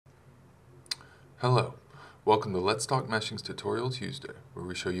Hello, welcome to Let's Talk Meshing's Tutorial Tuesday, where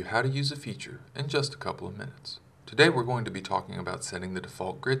we show you how to use a feature in just a couple of minutes. Today we're going to be talking about setting the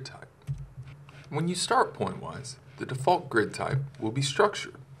default grid type. When you start Pointwise, the default grid type will be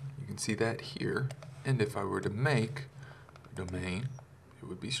structured. You can see that here, and if I were to make a domain, it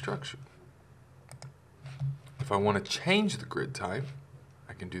would be structured. If I want to change the grid type,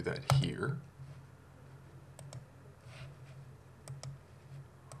 I can do that here,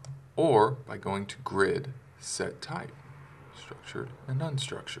 or by going to Grid, Set Type, Structured and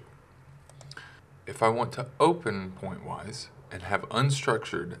Unstructured. If I want to open Pointwise and have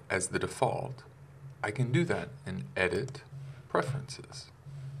Unstructured as the default, I can do that in Edit, Preferences.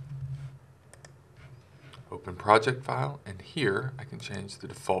 Open Project File, and here I can change the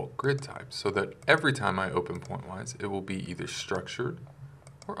default grid type so that every time I open Pointwise, it will be either structured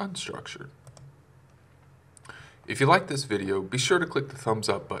or unstructured. If you like this video, be sure to click the thumbs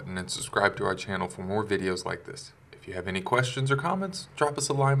up button and subscribe to our channel for more videos like this. If you have any questions or comments, drop us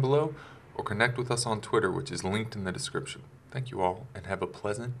a line below or connect with us on Twitter, which is linked in the description. Thank you all and have a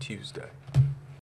pleasant Tuesday.